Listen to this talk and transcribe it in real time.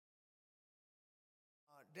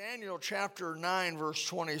Daniel chapter 9, verse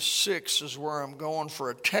 26 is where I'm going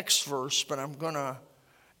for a text verse, but I'm going to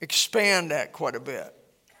expand that quite a bit.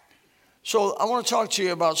 So I want to talk to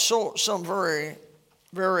you about some very,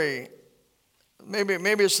 very,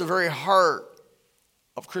 maybe it's the very heart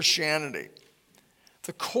of Christianity,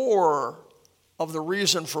 the core of the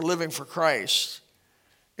reason for living for Christ.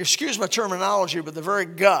 Excuse my terminology, but the very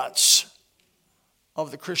guts of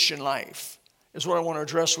the Christian life is what I want to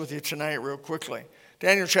address with you tonight real quickly.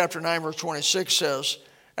 Daniel chapter 9, verse 26 says,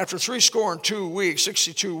 after 62 weeks,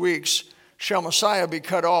 62 weeks, shall Messiah be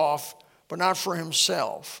cut off, but not for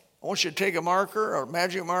himself. I want you to take a marker, a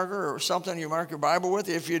magic marker, or something you mark your Bible with,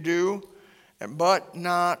 if you do, but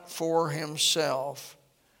not for himself.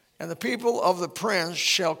 And the people of the prince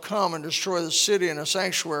shall come and destroy the city and the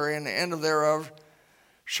sanctuary, and the end of thereof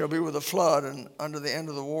shall be with a flood, and under the end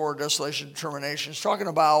of the war, desolation, determination. It's talking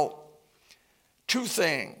about two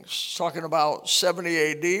things. It's talking about 70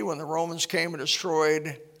 AD when the Romans came and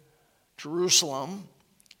destroyed Jerusalem.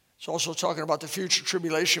 It's also talking about the future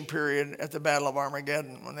tribulation period at the Battle of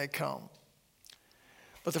Armageddon when they come.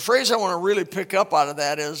 But the phrase I want to really pick up out of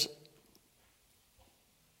that is,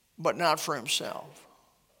 but not for himself.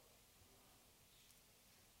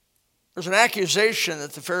 There's an accusation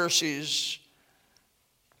that the Pharisees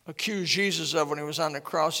accused Jesus of when he was on the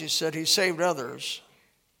cross. He said he saved others.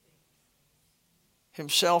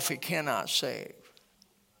 Himself he cannot save.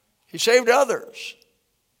 He saved others.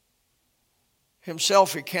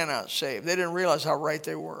 Himself he cannot save. They didn't realize how right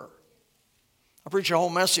they were. I preach a whole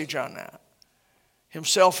message on that.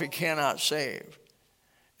 Himself he cannot save.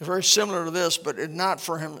 It's very similar to this, but not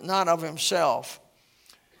for him, not of himself.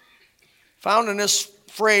 Found in this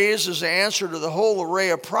phrase is the answer to the whole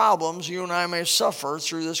array of problems you and I may suffer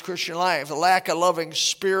through this Christian life. A lack of loving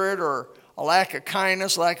spirit, or a lack of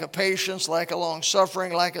kindness, lack of patience, lack of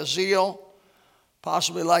long-suffering, lack of zeal,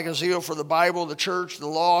 possibly lack of zeal for the Bible, the church, the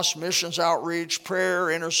lost, missions outreach, prayer,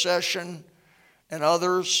 intercession, and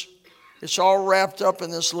others. It's all wrapped up in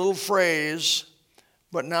this little phrase,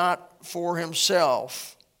 but not for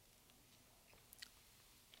himself.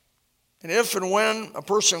 And if and when a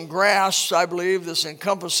person grasps, I believe, this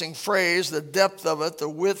encompassing phrase, the depth of it, the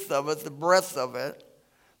width of it, the breadth of it,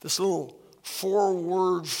 this little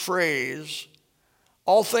four-word phrase,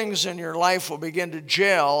 all things in your life will begin to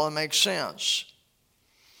gel and make sense.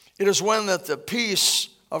 It is when that the peace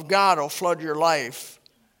of God will flood your life.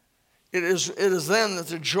 It is then that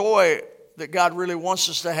the joy that God really wants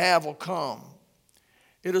us to have will come.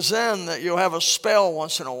 It is then that you'll have a spell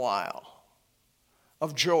once in a while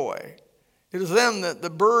of joy. It is then that the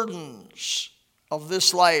burdens of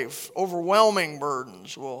this life, overwhelming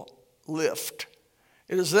burdens, will lift.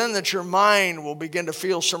 It is then that your mind will begin to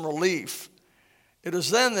feel some relief. It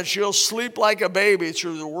is then that you'll sleep like a baby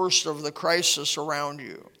through the worst of the crisis around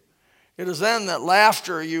you. It is then that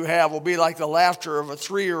laughter you have will be like the laughter of a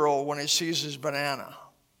 3-year-old when he sees his banana.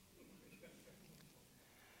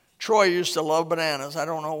 Troy used to love bananas. I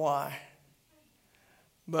don't know why.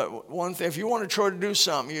 But one thing, if you wanted Troy to do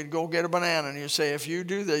something, you'd go get a banana and you'd say, if you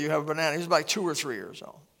do that, you have a banana. He's like 2 or 3 years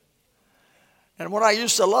old. And what I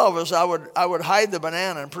used to love is I would hide the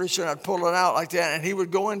banana, and pretty soon I'd pull it out like that, and he would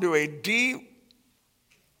go into a deep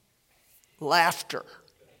laughter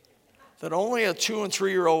that only a 2 and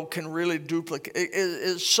 3-year-old can really duplicate. It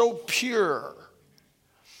is so pure.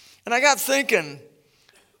 And I got thinking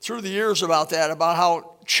through the years about that, about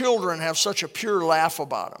how children have such a pure laugh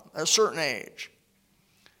about them at a certain age.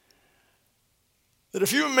 That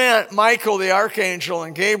if you met Michael the archangel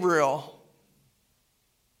and Gabriel,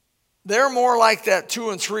 they're more like that 2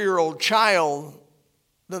 and 3-year-old child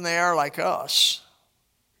than they are like us.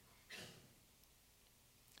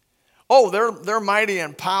 Oh, they're mighty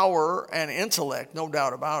in power and intellect, no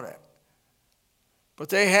doubt about it. But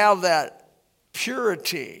they have that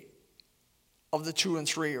purity of the 2 and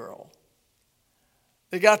 3-year-old.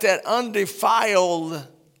 They got that undefiled,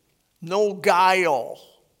 no guile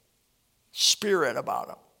spirit about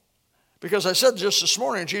them. Because I said just this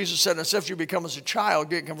morning, Jesus said, if you become as a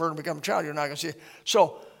child, get converted and become a child, you're not going to see it.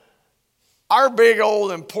 So our big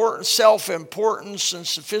old self-importance and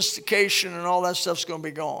sophistication and all that stuff's going to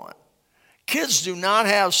be gone. Kids do not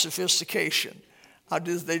have sophistication.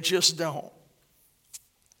 They just don't.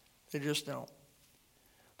 They just don't.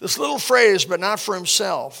 This little phrase, but not for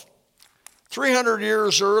himself. 300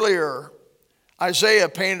 years earlier, Isaiah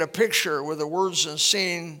painted a picture with the words and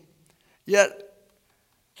scene, yet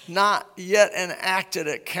not yet enacted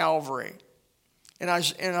at Calvary. In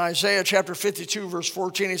Isaiah chapter 52, verse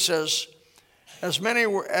 14, he says, as many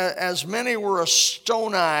were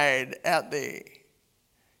stone-eyed at thee,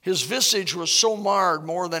 His visage was so marred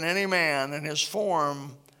more than any man, and his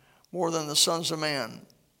form more than the sons of men.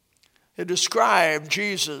 It described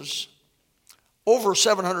Jesus over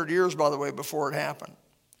 700 years, by the way, before it happened.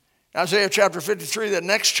 Isaiah chapter 53, that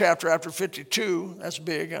next chapter after 52, that's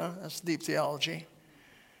big, huh? That's deep theology.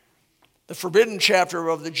 The forbidden chapter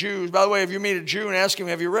of the Jews. By the way, if you meet a Jew and ask him,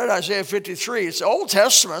 have you read Isaiah 53? It's the Old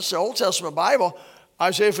Testament. It's the Old Testament Bible.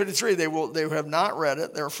 Isaiah 53, they have not read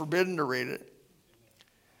it. They're forbidden to read it.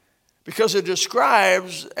 Because it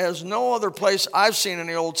describes, as no other place I've seen in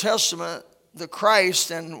the Old Testament, the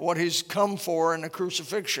Christ and what he's come for in the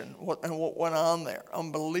crucifixion and what went on there.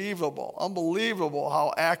 Unbelievable. Unbelievable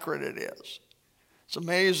how accurate it is. It's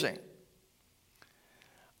amazing.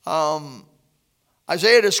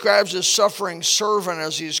 Isaiah describes his suffering servant,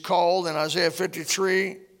 as he's called in Isaiah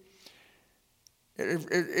 53.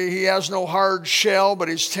 He has no hard shell, but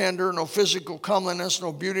he's tender, no physical comeliness,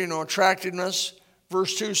 no beauty, no attractiveness.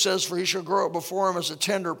 Verse 2 says, for he shall grow up before him as a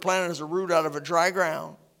tender plant, as a root out of a dry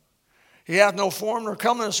ground. He hath no form nor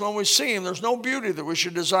comeliness when we see him. There's no beauty that we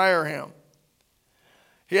should desire him.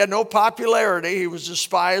 He had no popularity. He was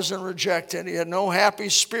despised and rejected. He had no happy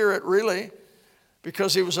spirit, really,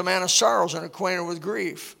 because he was a man of sorrows and acquainted with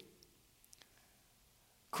grief.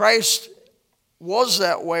 Christ was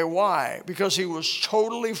that way. Why? Because he was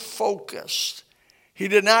totally focused. He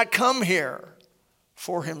did not come here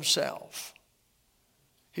for himself.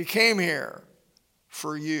 He came here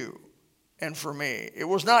for you and for me. He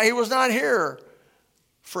was not here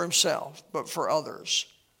for himself, but for others.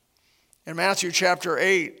 In Matthew chapter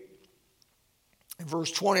 8, in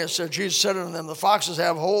verse 20, it said, Jesus said unto them, the foxes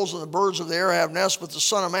have holes and the birds of the air have nests, but the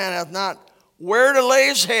Son of Man hath not where to lay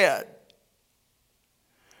his head.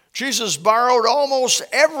 Jesus borrowed almost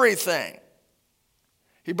everything.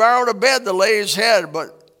 He borrowed a bed to lay his head,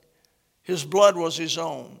 but his blood was his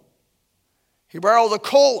own. He borrowed the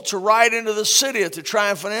colt to ride into the city at the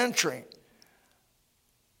triumphant entry,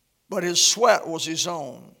 but his sweat was his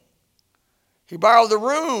own. He borrowed the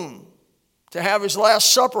room to have his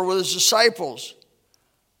last supper with his disciples,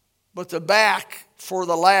 but the back for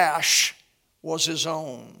the lash was his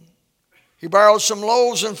own. He borrowed some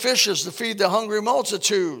loaves and fishes to feed the hungry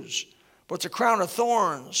multitudes, but the crown of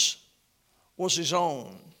thorns was his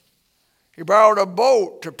own. He borrowed a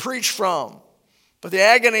boat to preach from, but the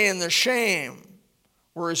agony and the shame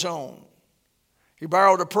were his own. He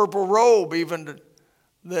borrowed a purple robe even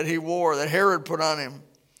that he wore, that Herod put on him,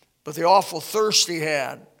 but the awful thirst he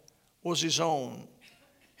had was his own.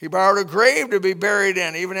 He borrowed a grave to be buried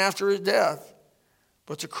in even after his death,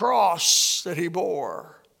 but the cross that he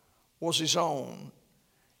bore was his own.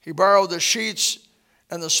 He borrowed the sheets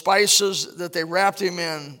and the spices that they wrapped him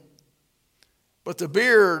in, but the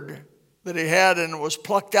beard that he had and was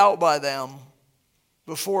plucked out by them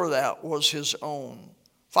before that was his own.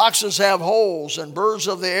 Foxes have holes and birds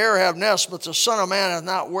of the air have nests, but the Son of Man hath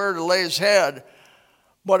not where to lay his head.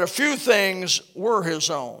 But a few things were his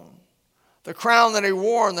own. The crown that he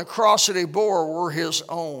wore and the cross that he bore were his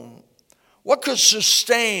own. What could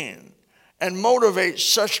sustain and motivate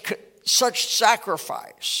such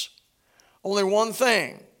sacrifice? Only one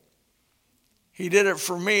thing. He did it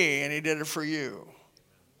for me and he did it for you.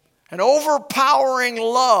 An overpowering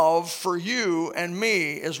love for you and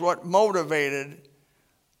me is what motivated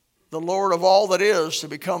the Lord of all that is to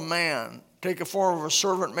become man, take a form of a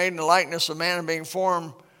servant made in the likeness of man, and being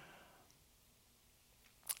formed.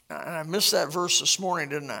 And I missed that verse this morning,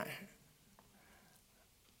 didn't I?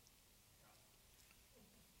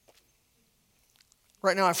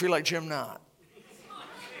 Right now I feel like Jim Knott.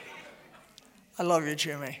 I love you,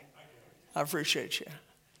 Jimmy. I appreciate you.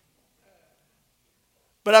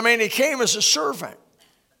 But I mean, he came as a servant.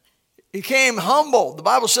 He came humble. The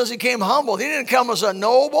Bible says he came humble. He didn't come as a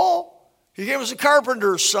noble. He came as a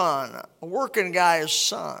carpenter's son, a working guy's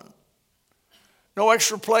son. No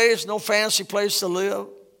extra place, no fancy place to live.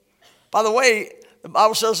 By the way, the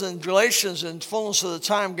Bible says in Galatians, in fullness of the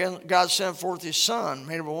time, God sent forth his son,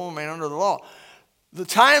 made of a woman, made under the law. The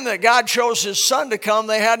time that God chose his son to come,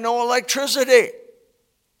 they had no electricity.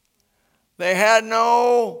 They had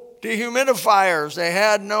no dehumidifiers. They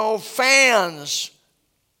had no fans.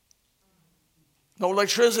 No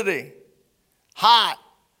electricity. Hot.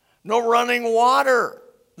 No running water.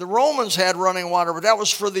 The Romans had running water, but that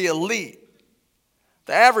was for the elite.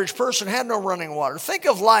 The average person had no running water. think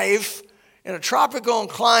of life in a tropical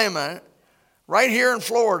climate right here in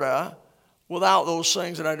Florida without those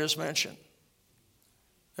things that I just mentioned.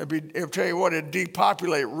 I'll tell you what, it'd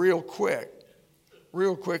depopulate real quickly.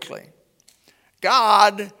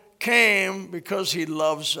 God came because he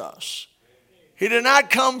loves us. He did not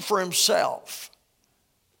come for himself.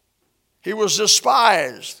 He was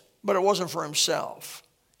despised, but it wasn't for himself.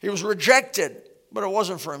 He was rejected, but it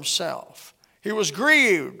wasn't for himself. He was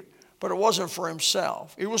grieved, but it wasn't for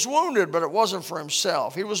himself. He was wounded, but it wasn't for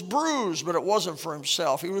himself. He was bruised, but it wasn't for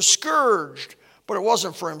himself. He was scourged, but it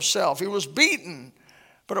wasn't for himself. He was beaten,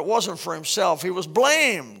 but it wasn't for himself. He was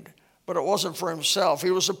blamed, but it wasn't for himself.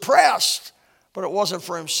 He was oppressed, but it wasn't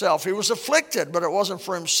for himself. He was afflicted, but it wasn't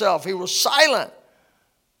for himself. He was silent,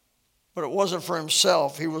 but it wasn't for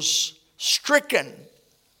himself. He was stricken,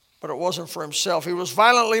 but it wasn't for himself. He was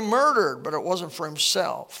violently murdered, but it wasn't for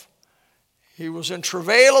himself. He was in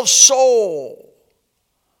travail of soul,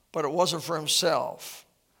 but it wasn't for himself.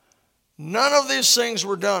 None of these things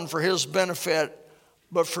were done for his benefit,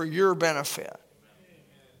 but for your benefit.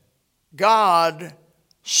 God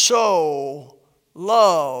so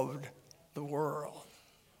loved the world.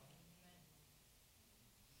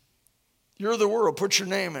 You're the world. Put your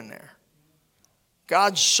name in there.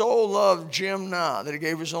 God so loved Jim Na that he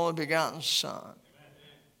gave his only begotten son.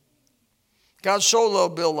 God so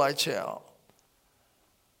loved Bill Lytell.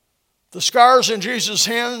 The scars in Jesus'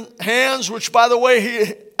 hands, which, by the way,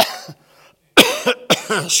 he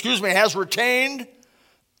has retained.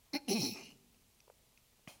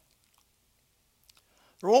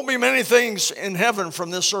 There won't be many things in heaven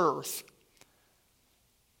from this earth,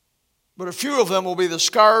 but a few of them will be the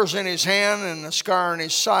scars in his hand and the scar in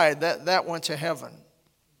his side. That went to heaven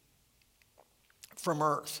from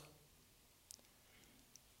earth.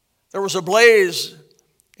 There was a blaze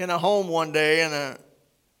in a home one day, and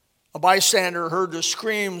a bystander heard the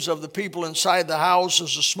screams of the people inside the house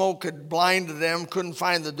as the smoke had blinded them, couldn't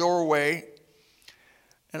find the doorway.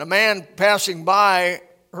 And a man passing by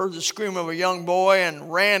heard the scream of a young boy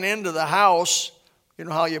and ran into the house. You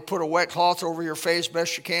know how you put a wet cloth over your face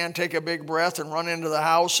best you can, take a big breath and run into the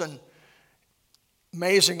house. And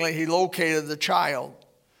amazingly, he located the child,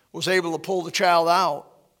 was able to pull the child out.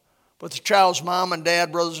 But the child's mom and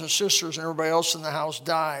dad, brothers and sisters, and everybody else in the house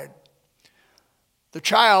died. The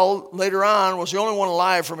child, later on, was the only one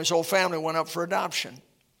alive from his whole family, went up for adoption.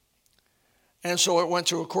 And so it went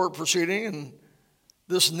to a court proceeding, and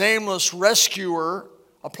this nameless rescuer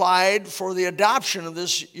applied for the adoption of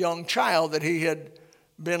this young child that he had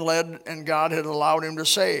been led and God had allowed him to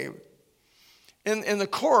save. In the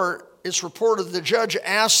court, it's reported the judge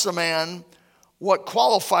asked the man what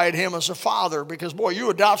qualified him as a father, because, boy, you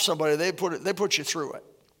adopt somebody, they put you through it.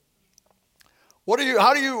 What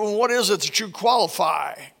is it that you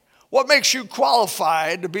qualify? What makes you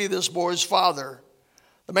qualified to be this boy's father?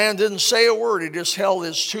 The man didn't say a word. He just held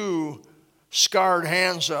his two scarred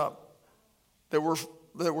hands up that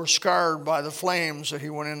were scarred by the flames that he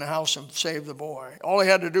went in the house and saved the boy. All he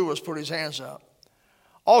had to do was put his hands up.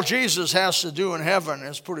 All Jesus has to do in heaven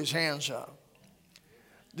is put his hands up.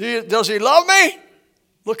 Does he love me?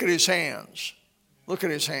 Look at his hands. Look at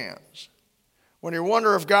his hands. When you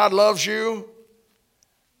wonder if God loves you,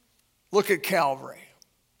 look at Calvary.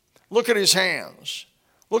 Look at his hands.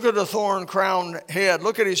 Look at the thorn-crowned head.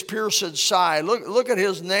 Look at his pierced side. Look at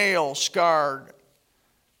his nail-scarred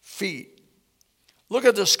feet. Look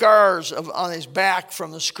at the scars on his back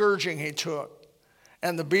from the scourging he took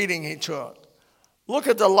and the beating he took. Look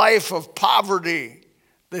at the life of poverty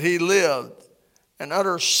that he lived and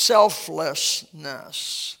utter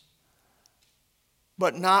selflessness,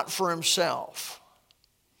 but not for himself.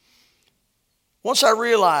 Once I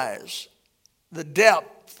realized the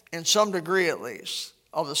depth, in some degree at least,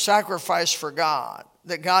 of the sacrifice for God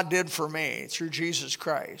that God did for me through Jesus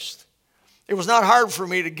Christ, it was not hard for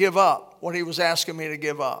me to give up what he was asking me to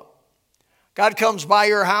give up. God comes by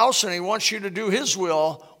your house and he wants you to do his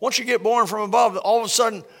will. Once you get born from above, all of a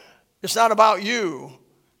sudden, it's not about you,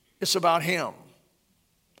 it's about him.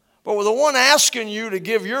 But the one asking you to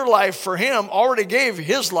give your life for him already gave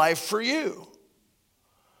his life for you.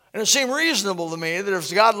 And it seemed reasonable to me that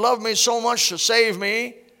if God loved me so much to save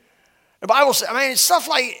me, the Bible says, stuff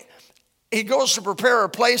like he goes to prepare a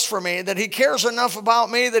place for me, that he cares enough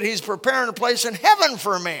about me that he's preparing a place in heaven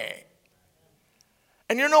for me.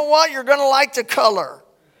 And you know what? You're going to like the color.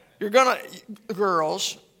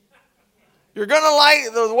 Girls, you're going to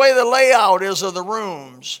like the way the layout is of the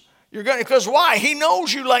rooms. Because why? He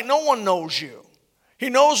knows you like no one knows you. He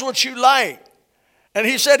knows what you like. And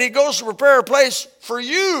he said he goes to prepare a place for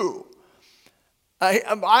you.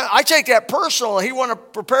 I take that personal. He wanted to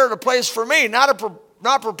prepare a place for me, not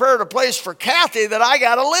prepared a place for Kathy that I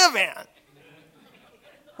got to live in,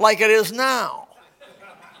 like it is now.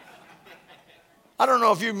 I don't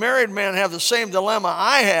know if you married men have the same dilemma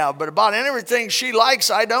I have, but about everything she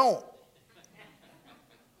likes, I don't.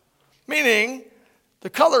 Meaning,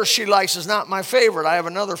 the color she likes is not my favorite. I have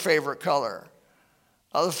another favorite color.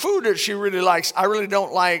 The food that she really likes, I really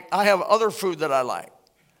don't like. I have other food that I like.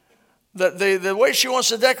 The way she wants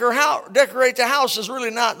to decorate the house is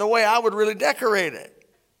really not the way I would really decorate it.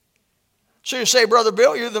 So you say, Brother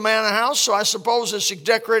Bill, you're the man of the house, so I suppose it's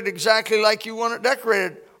decorated exactly like you want it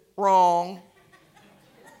decorated. Wrong.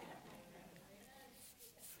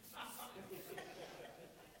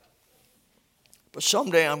 But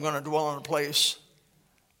someday I'm going to dwell in a place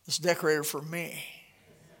that's decorated for me.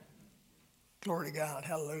 Glory to God.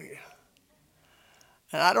 Hallelujah.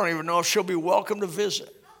 And I don't even know if she'll be welcome to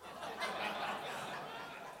visit.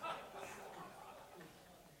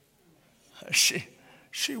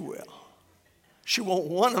 She will. She won't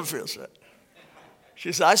want to visit.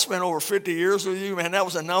 She said, I spent over 50 years with you, man. That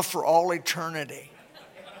was enough for all eternity.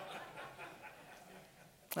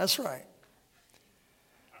 That's right.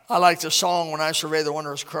 I like the song, When I Survey the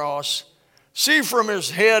Wondrous Cross. See from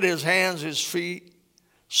his head, his hands, his feet,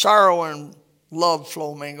 sorrow and love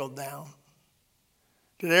flow mingled down.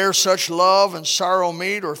 Did e'er such love and sorrow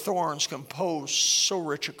meet, or thorns compose so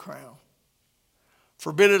rich a crown?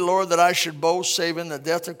 Forbid it, Lord, that I should boast, save in the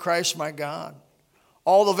death of Christ my God.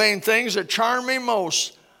 All the vain things that charm me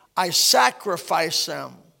most, I sacrifice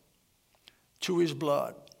them to his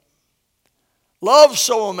blood. Love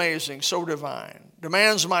so amazing, so divine,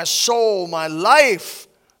 demands my soul, my life,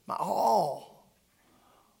 my all.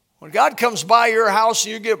 When God comes by your house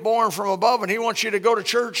and you get born from above and he wants you to go to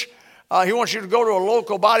church, he wants you to go to a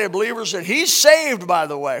local body of believers that he's saved, by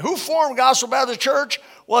the way. Who formed Gospel Baptist Church?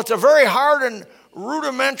 Well, at the very heart and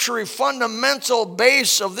rudimentary, fundamental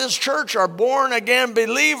base of this church are born-again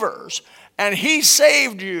believers. And he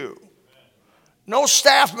saved you. No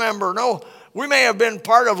staff member, no. We may have been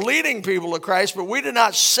part of leading people to Christ, but we did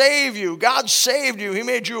not save you. God saved you. He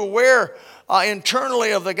made you aware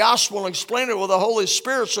internally of the gospel and explained it with the Holy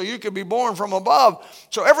Spirit so you could be born from above.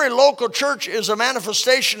 So every local church is a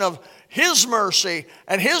manifestation of his mercy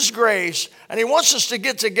and his grace, and he wants us to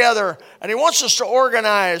get together, and he wants us to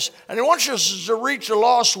organize, and he wants us to reach the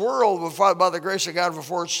lost world by the grace of God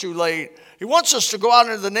before it's too late. He wants us to go out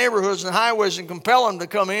into the neighborhoods and highways and compel them to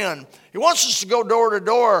come in. He wants us to go door to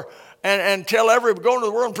door and tell go into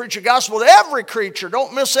the world and preach the gospel to every creature.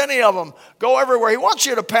 Don't miss any of them. Go everywhere. He wants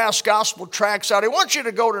you to pass gospel tracts out. He wants you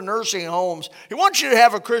to go to nursing homes. He wants you to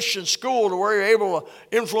have a Christian school to where you're able to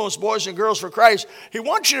influence boys and girls for Christ. He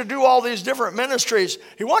wants you to do all these different ministries.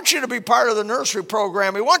 He wants you to be part of the nursery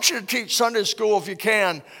program. He wants you to teach Sunday school if you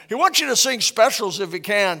can. He wants you to sing specials if you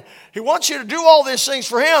can. He wants you to do all these things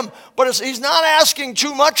for him, but he's not asking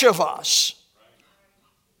too much of us.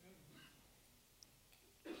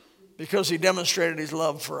 Because he demonstrated his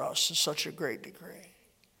love for us in such a great degree.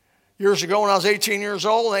 Years ago when I was 18 years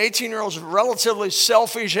old, 18-year-olds is a relatively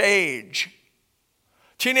selfish age.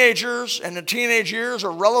 Teenagers and the teenage years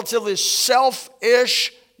are relatively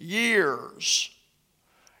selfish years.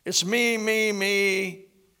 It's me, me, me.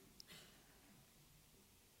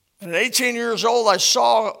 And at 18 years old, I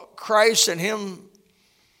saw Christ and him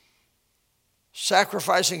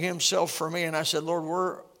sacrificing himself for me. And I said, Lord,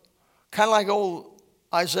 we're kind of like old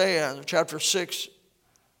Isaiah chapter 6,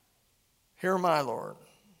 here am I, Lord.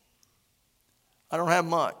 I don't have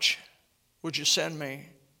much. Would you send me?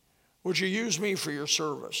 Would you use me for your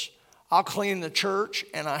service? I'll clean the church,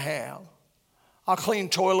 and I have. I'll clean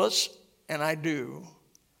toilets, and I do.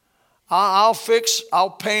 I'll fix, I'll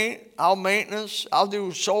paint, I'll maintenance, I'll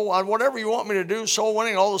do soul, whatever you want me to do, soul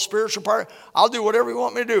winning, all the spiritual part, I'll do whatever you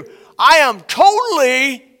want me to do. I am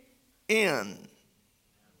totally in.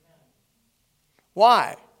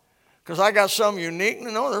 Why? Because I got some unique?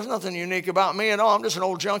 No, there's nothing unique about me at all. I'm just an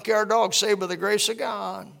old junkyard dog saved by the grace of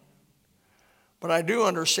God. But I do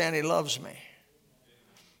understand he loves me.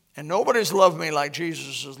 And nobody's loved me like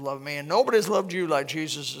Jesus has loved me. And nobody's loved you like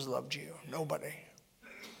Jesus has loved you. Nobody.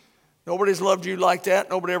 Nobody's loved you like that.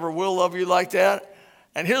 Nobody ever will love you like that.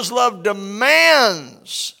 And his love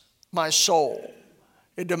demands my soul.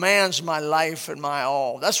 It demands my life and my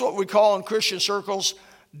all. That's what we call in Christian circles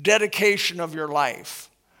dedication of your life.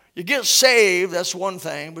 You get saved, that's one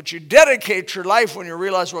thing, but you dedicate your life when you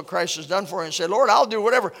realize what Christ has done for you and say, Lord, I'll do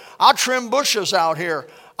whatever. I'll trim bushes out here.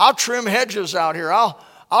 I'll trim hedges out here. I'll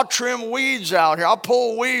trim weeds out here. I'll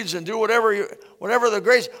pull weeds and do whatever the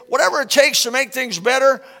grace, whatever it takes to make things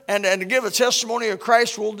better and to give a testimony of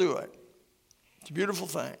Christ, we'll do it. It's a beautiful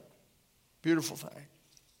thing. Beautiful thing.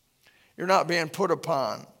 You're not being put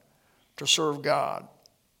upon to serve God.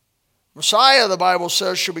 Messiah, the Bible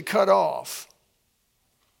says, should be cut off,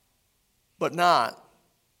 but not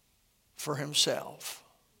for himself.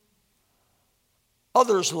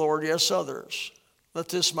 Others, Lord, yes, others. Let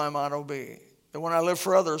this my motto be, that when I live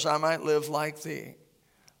for others, I might live like thee.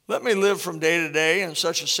 Let me live from day to day in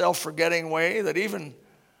such a self-forgetting way that even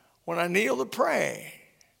when I kneel to pray,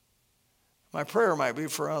 my prayer might be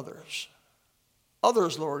for others.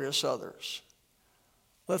 Others, Lord, yes, others.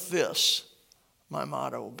 Let this my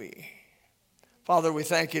motto be. Father, we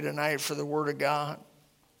thank you tonight for the Word of God.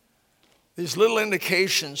 These little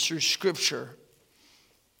indications through Scripture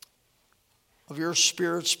of your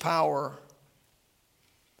Spirit's power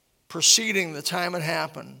preceding the time it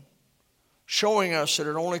happened, showing us that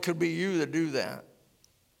it only could be you that do that.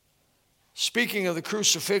 Speaking of the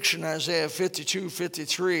crucifixion, Isaiah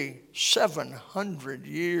 52:53, 700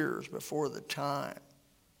 years before the time.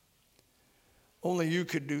 Only you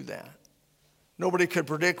could do that. Nobody could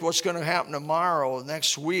predict what's going to happen tomorrow,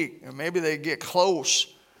 next week, and maybe they get close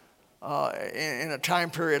in a time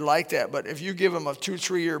period like that. But if you give them a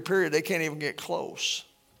 2-3 year period, they can't even get close.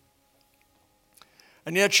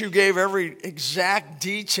 And yet you gave every exact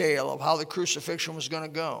detail of how the crucifixion was going to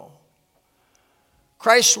go.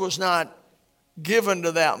 Christ was not given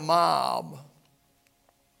to that mob.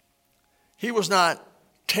 He was not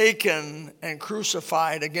taken and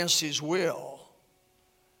crucified against his will.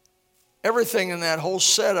 Everything in that whole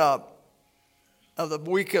setup of the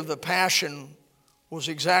week of the Passion was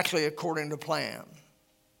exactly according to plan,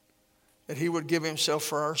 that he would give himself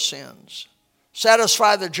for our sins.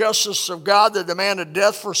 Satisfy the justice of God that demanded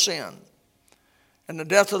death for sin. And the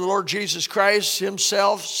death of the Lord Jesus Christ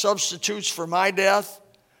himself substitutes for my death.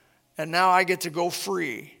 And now I get to go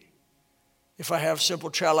free if I have simple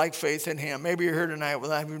childlike faith in him. Maybe you're here tonight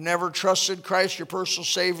with that. You've never trusted Christ, your personal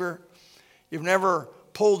Savior. You've never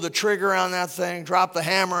pulled the trigger on that thing, dropped the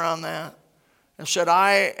hammer on that, and said,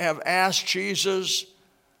 I have asked Jesus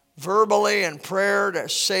verbally in prayer to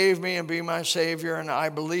save me and be my Savior, and I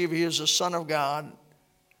believe he is the Son of God.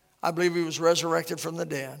 I believe he was resurrected from the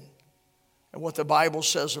dead, and what the Bible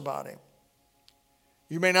says about him.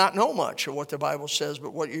 You may not know much of what the Bible says,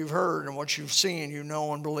 but what you've heard and what you've seen, you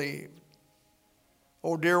know and believe.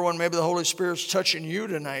 Oh, dear one, maybe the Holy Spirit's touching you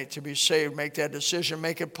tonight to be saved. Make that decision.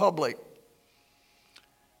 Make it public.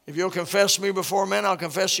 If you'll confess me before men, I'll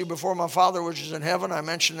confess you before my Father which is in heaven. I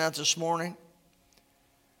mentioned that this morning.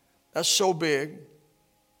 That's so big.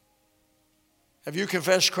 Have you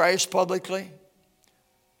confessed Christ publicly?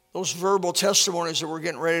 Those verbal testimonies that we're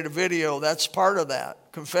getting ready to video, that's part of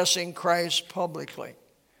that. Confessing Christ publicly.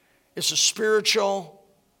 It's a spiritual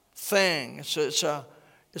thing. It's an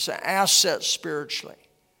asset spiritually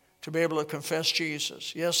to be able to confess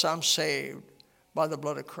Jesus. Yes, I'm saved by the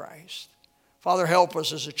blood of Christ. Father, help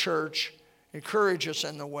us as a church. Encourage us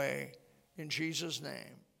in the way. In Jesus'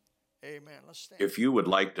 name, amen. Let's stand. If you would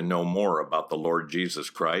like to know more about the Lord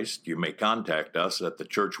Jesus Christ, you may contact us at the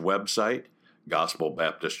church website,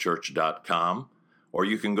 gospelbaptistchurch.com, or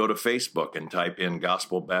you can go to Facebook and type in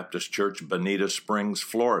Gospel Baptist Church, Bonita Springs,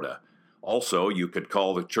 Florida. Also, you could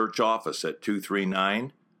call the church office at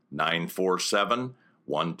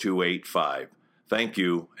 239-947-1285. Thank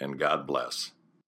you, and God bless.